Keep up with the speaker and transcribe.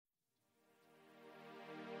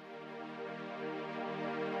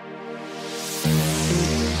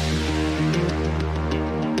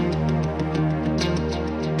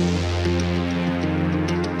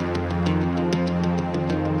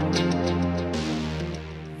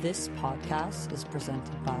This podcast is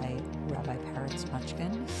presented by Rabbi Peretz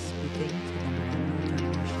Muchkin, speaking to the Millennial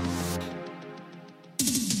Generation.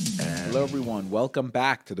 Hello, everyone. Welcome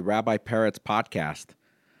back to the Rabbi Peretz podcast.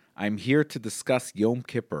 I'm here to discuss Yom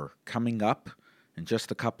Kippur coming up in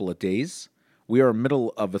just a couple of days. We are in the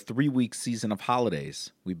middle of a 3-week season of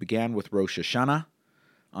holidays. We began with Rosh Hashanah.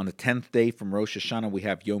 On the 10th day from Rosh Hashanah, we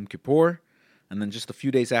have Yom Kippur. And then just a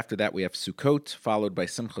few days after that, we have Sukkot, followed by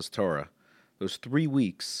Simchas Torah. Those 3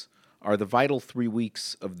 weeks are the vital 3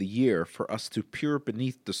 weeks of the year for us to peer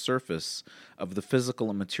beneath the surface of the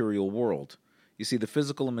physical and material world. You see, the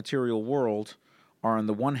physical and material world are, on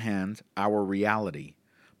the one hand, our reality.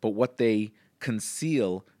 But what they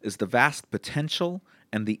conceal is the vast potential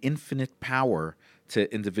and the infinite power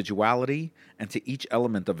to individuality and to each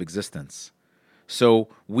element of existence. So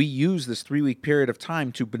we use this 3-week period of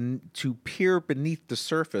time to peer beneath the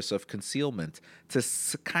surface of concealment, to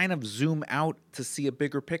kind of zoom out to see a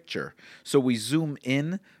bigger picture. So we zoom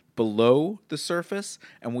in below the surface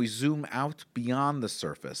and we zoom out beyond the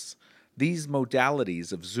surface. These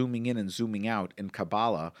modalities of zooming in and zooming out in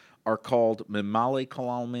Kabbalah are called Mimale Kol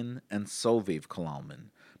Almin and Sovev Kol Almin.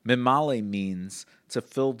 Mimale means to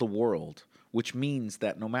fill the world, which means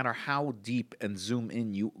that no matter how deep and zoom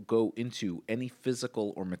in you go into any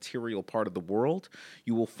physical or material part of the world,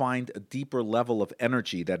 you will find a deeper level of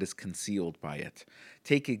energy that is concealed by it.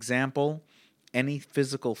 Take example, any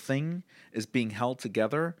physical thing is being held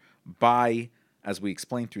together by, as we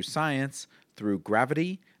explained through science, through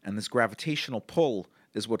gravity, and this gravitational pull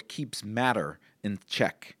is what keeps matter in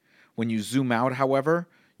check. When you zoom out, however,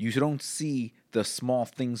 you don't see the small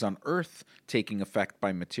things on Earth taking effect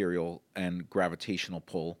by material and gravitational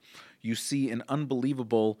pull. You see an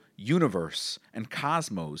unbelievable universe and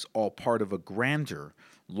cosmos all part of a grander,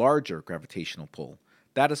 larger gravitational pull.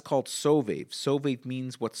 That is called Sovev. Sovev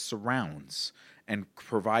means what surrounds and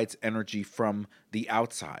provides energy from the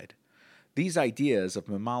outside. These ideas of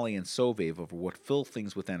Mimale and Sovev, of what fill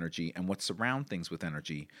things with energy and what surround things with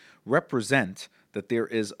energy, represent that there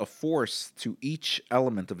is a force to each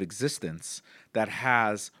element of existence that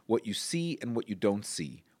has what you see and what you don't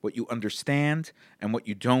see, what you understand and what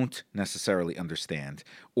you don't necessarily understand.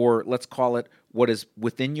 Or let's call it what is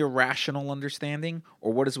within your rational understanding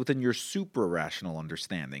or what is within your super-rational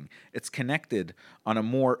understanding. It's connected on a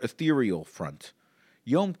more ethereal front.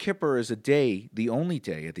 Yom Kippur is a day, the only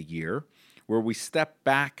day of the year, where we step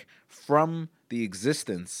back from the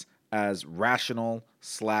existence as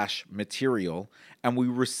rational/material, and we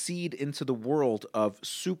recede into the world of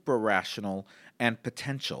supra-rational and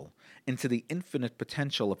potential, into the infinite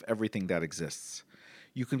potential of everything that exists.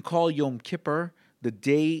 You can call Yom Kippur the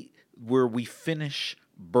day where we finish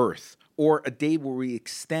birth, or a day where we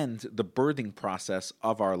extend the birthing process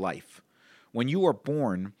of our life. When you are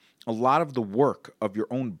born, a lot of the work of your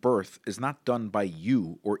own birth is not done by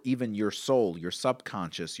you or even your soul, your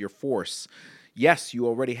subconscious, your force. Yes, you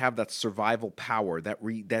already have that survival power,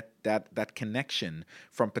 that connection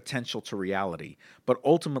from potential to reality. But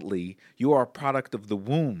ultimately, you are a product of the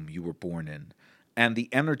womb you were born in, and the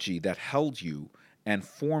energy that held you and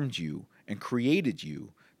formed you and created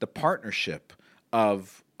you, the partnership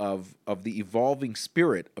of the evolving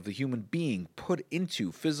spirit of the human being put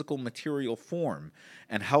into physical material form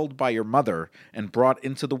and held by your mother and brought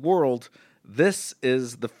into the world. This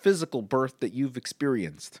is the physical birth that you've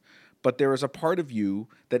experienced. But there is a part of you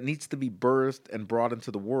that needs to be birthed and brought into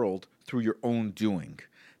the world through your own doing,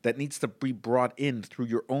 that needs to be brought in through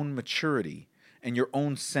your own maturity and your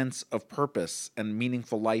own sense of purpose and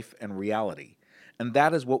meaningful life and reality. And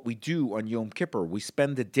that is what we do on Yom Kippur. We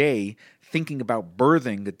spend a day thinking about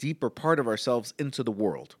birthing a deeper part of ourselves into the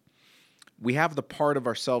world. We have the part of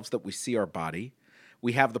ourselves that we see our body.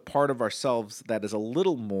 We have the part of ourselves that is a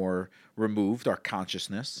little more removed, our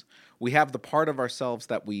consciousness. We have the part of ourselves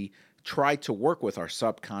that we try to work with, our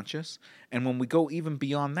subconscious. And when we go even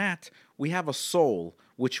beyond that, we have a soul,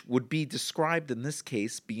 which would be described in this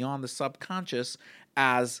case beyond the subconscious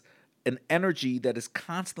as an energy that is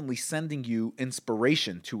constantly sending you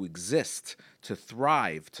inspiration to exist, to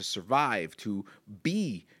thrive, to survive, to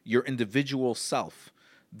be your individual self.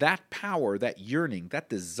 That power, that yearning, that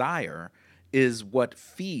desire is what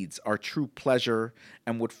feeds our true pleasure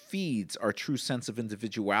and what feeds our true sense of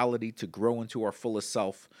individuality to grow into our fullest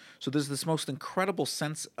self. So there's this most incredible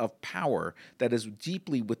sense of power that is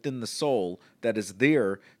deeply within the soul that is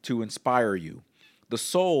there to inspire you. The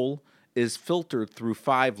soul is filtered through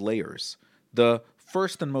 5 layers. The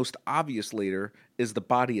first and most obvious layer is the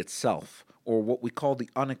body itself, or what we call the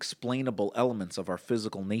unexplainable elements of our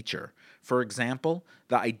physical nature. For example,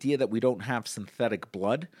 the idea that we don't have synthetic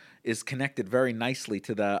blood is connected very nicely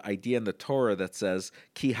to the idea in the Torah that says,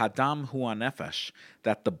 Ki hadam hu hanefesh,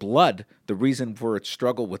 that the blood, the reason for its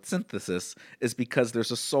struggle with synthesis, is because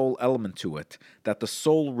there's a soul element to it, that the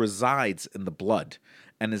soul resides in the blood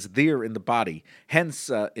and is there in the body.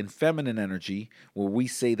 Hence, in feminine energy, where we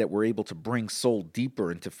say that we're able to bring soul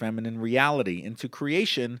deeper into feminine reality, into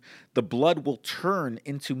creation, the blood will turn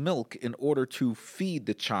into milk in order to feed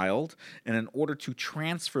the child and in order to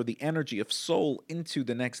transfer the energy of soul into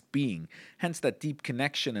the next being. Hence, that deep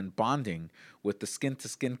connection and bonding with the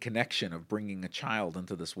skin-to-skin connection of bringing a child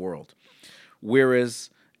into this world.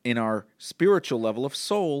 Whereas in our spiritual level of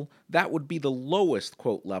soul, that would be the lowest,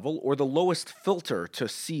 quote, level, or the lowest filter to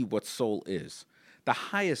see what soul is. The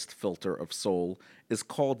highest filter of soul is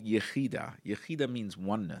called Yechida. Yechida means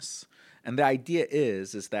oneness. And the idea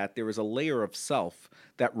is that there is a layer of self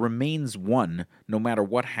that remains one no matter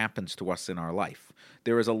what happens to us in our life.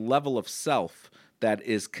 There is a level of self that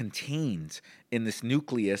is contained in this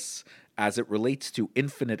nucleus as it relates to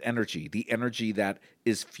infinite energy, the energy that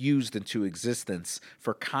is fused into existence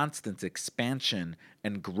for constant expansion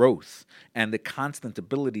and growth, and the constant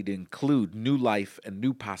ability to include new life and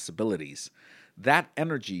new possibilities. That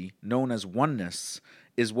energy, known as oneness,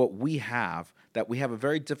 is what we have that we have a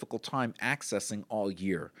very difficult time accessing all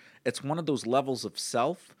year. It's one of those levels of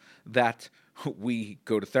self that we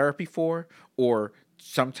go to therapy for, or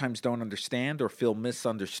sometimes don't understand or feel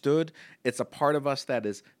misunderstood. It's a part of us that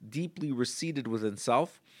is deeply reseated within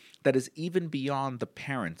self, that is even beyond the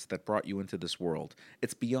parents that brought you into this world.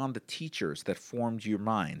 It's beyond the teachers that formed your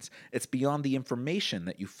minds. It's beyond the information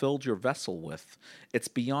that you filled your vessel with. It's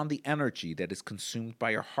beyond the energy that is consumed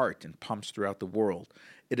by your heart and pumps throughout the world.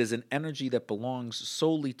 It is an energy that belongs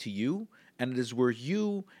solely to you, and it is where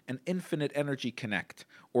you and infinite energy connect,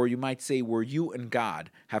 or you might say where you and God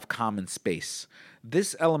have common space.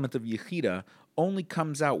 This element of Yechida only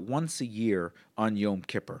comes out once a year on Yom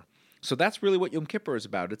Kippur. So that's really what Yom Kippur is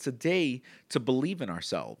about. It's a day to believe in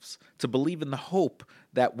ourselves, to believe in the hope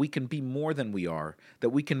that we can be more than we are, that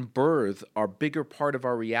we can birth our bigger part of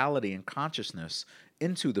our reality and consciousness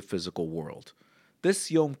into the physical world. This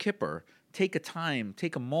Yom Kippur, take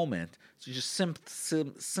a moment to just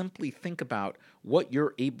simply think about what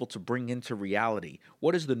you're able to bring into reality.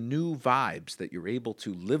 What is the new vibes that you're able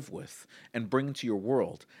to live with and bring into your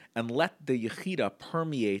world? And let the Yechida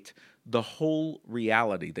permeate the whole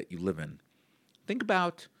reality that you live in. Think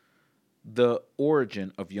about the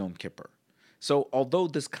origin of Yom Kippur. So although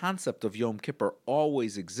this concept of Yom Kippur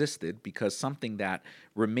always existed, because something that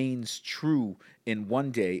remains true in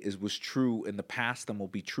one day was true in the past and will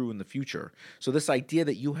be true in the future. So this idea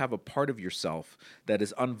that you have a part of yourself that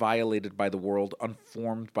is unviolated by the world,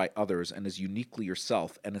 unformed by others, and is uniquely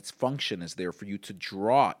yourself, and its function is there for you to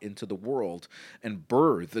draw into the world and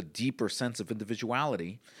birth a deeper sense of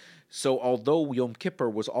individuality. So although Yom Kippur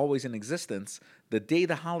was always in existence, the day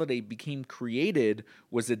the holiday became created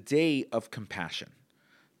was a day of compassion.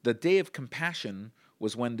 The day of compassion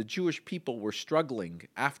was when the Jewish people were struggling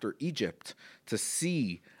after Egypt to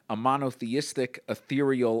see a monotheistic,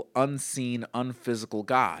 ethereal, unseen, unphysical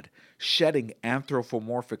God. Shedding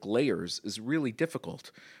anthropomorphic layers is really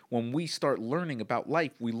difficult. When we start learning about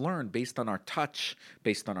life, we learn based on our touch,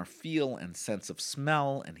 based on our feel and sense of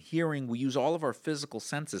smell and hearing. We use all of our physical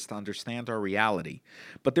senses to understand our reality.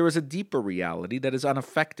 But there is a deeper reality that is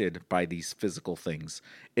unaffected by these physical things.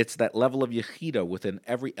 It's that level of Yechida within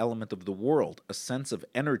every element of the world, a sense of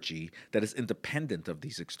energy that is independent of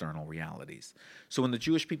these external realities. So when the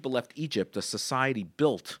Jewish people left Egypt, a society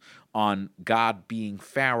built on God being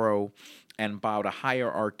Pharaoh and about a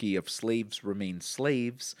hierarchy of slaves remain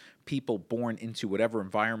slaves. People born into whatever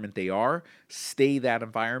environment they are stay that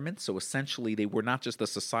environment. So essentially, they were not just a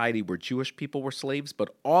society where Jewish people were slaves,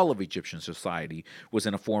 but all of Egyptian society was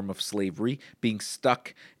in a form of slavery, being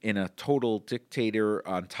stuck in a total dictator,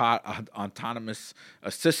 autonomous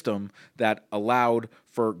system that allowed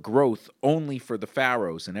for growth only for the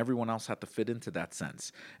pharaohs, and everyone else had to fit into that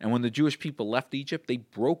sense. And when the Jewish people left Egypt, they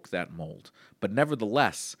broke that mold. But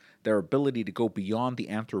nevertheless, their ability to go beyond the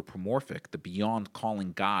anthropomorphic, the beyond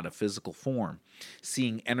calling God a physical form,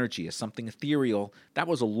 seeing energy as something ethereal, that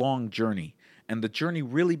was a long journey. And the journey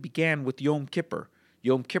really began with Yom Kippur.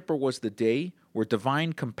 Yom Kippur was the day where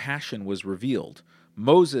divine compassion was revealed.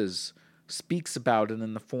 Moses speaks about it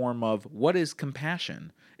in the form of, what is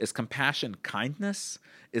compassion? Is compassion kindness?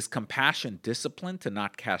 Is compassion discipline to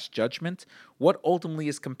not cast judgment? What ultimately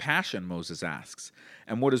is compassion, Moses asks.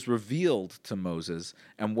 And what is revealed to Moses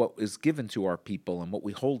and what is given to our people and what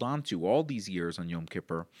we hold on to all these years on Yom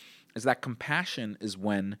Kippur is that compassion is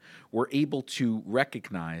when we're able to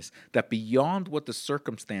recognize that beyond what the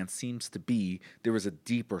circumstance seems to be, there is a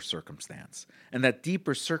deeper circumstance. And that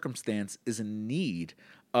deeper circumstance is in need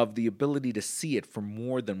of the ability to see it for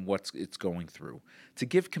more than what it's going through. To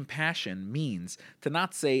give compassion means to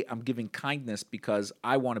not say, I'm giving kindness because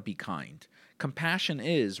I want to be kind. Compassion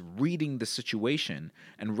is reading the situation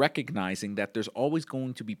and recognizing that there's always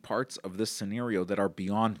going to be parts of this scenario that are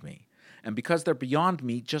beyond me. And because they're beyond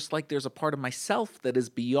me, just like there's a part of myself that is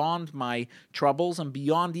beyond my troubles and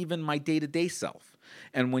beyond even my day-to-day self.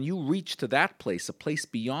 And when you reach to that place, a place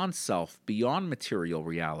beyond self, beyond material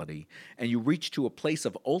reality, and you reach to a place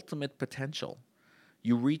of ultimate potential,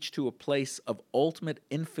 you reach to a place of ultimate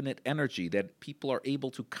infinite energy that people are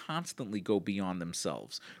able to constantly go beyond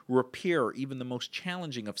themselves, repair even the most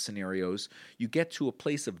challenging of scenarios, you get to a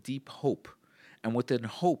place of deep hope. And within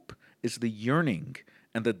hope is the yearning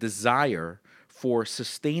and the desire for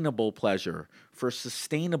sustainable pleasure, for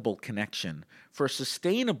sustainable connection, for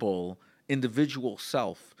sustainable individual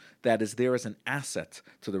self that is there as an asset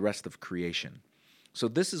to the rest of creation. So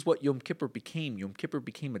this is what Yom Kippur became. Yom Kippur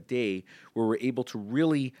became a day where we're able to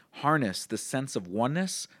really harness the sense of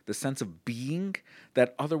oneness, the sense of being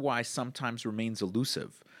that otherwise sometimes remains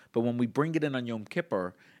elusive. But when we bring it in on Yom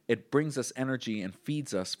Kippur, it brings us energy and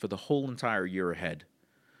feeds us for the whole entire year ahead.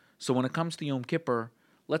 So when it comes to Yom Kippur,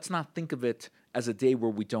 let's not think of it as a day where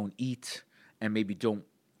we don't eat and maybe don't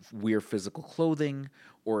wear physical clothing,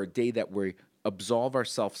 or a day that we absolve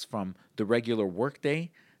ourselves from the regular workday.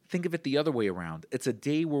 Think of it the other way around. It's a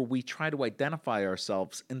day where we try to identify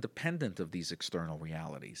ourselves independent of these external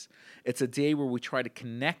realities. It's a day where we try to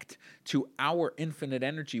connect to our infinite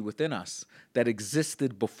energy within us that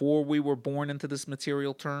existed before we were born into this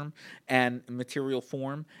material form. And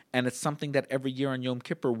it's something that every year on Yom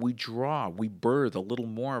Kippur we birth a little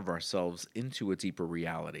more of ourselves into a deeper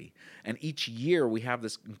reality. And each year we have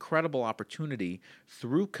this incredible opportunity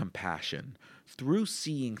through compassion, through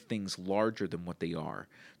seeing things larger than what they are,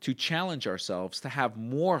 to challenge ourselves to have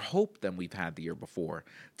more hope than we've had the year before,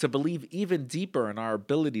 to believe even deeper in our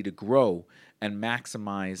ability to grow and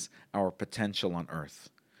maximize our potential on earth.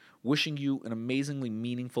 Wishing you an amazingly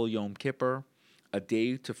meaningful Yom Kippur, a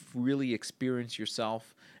day to really experience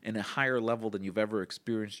yourself in a higher level than you've ever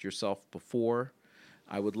experienced yourself before.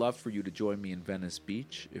 I would love for you to join me in Venice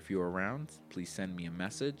Beach. If you're around, please send me a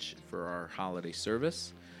message for our holiday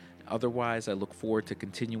service. Otherwise, I look forward to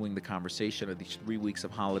continuing the conversation of these 3 weeks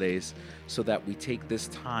of holidays so that we take this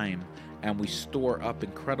time and we store up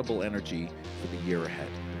incredible energy for the year ahead.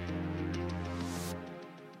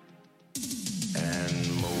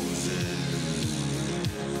 And Moses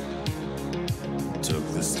took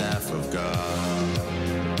the staff of God.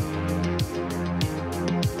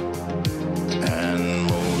 And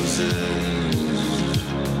Moses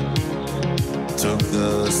took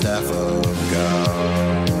the staff of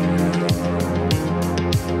God.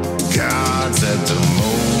 God said to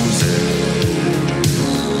Moses,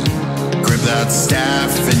 grip that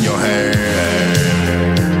staff in your hand.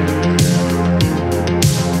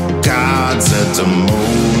 God said to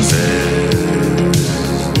Moses,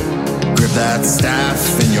 grip that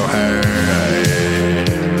staff in your hand.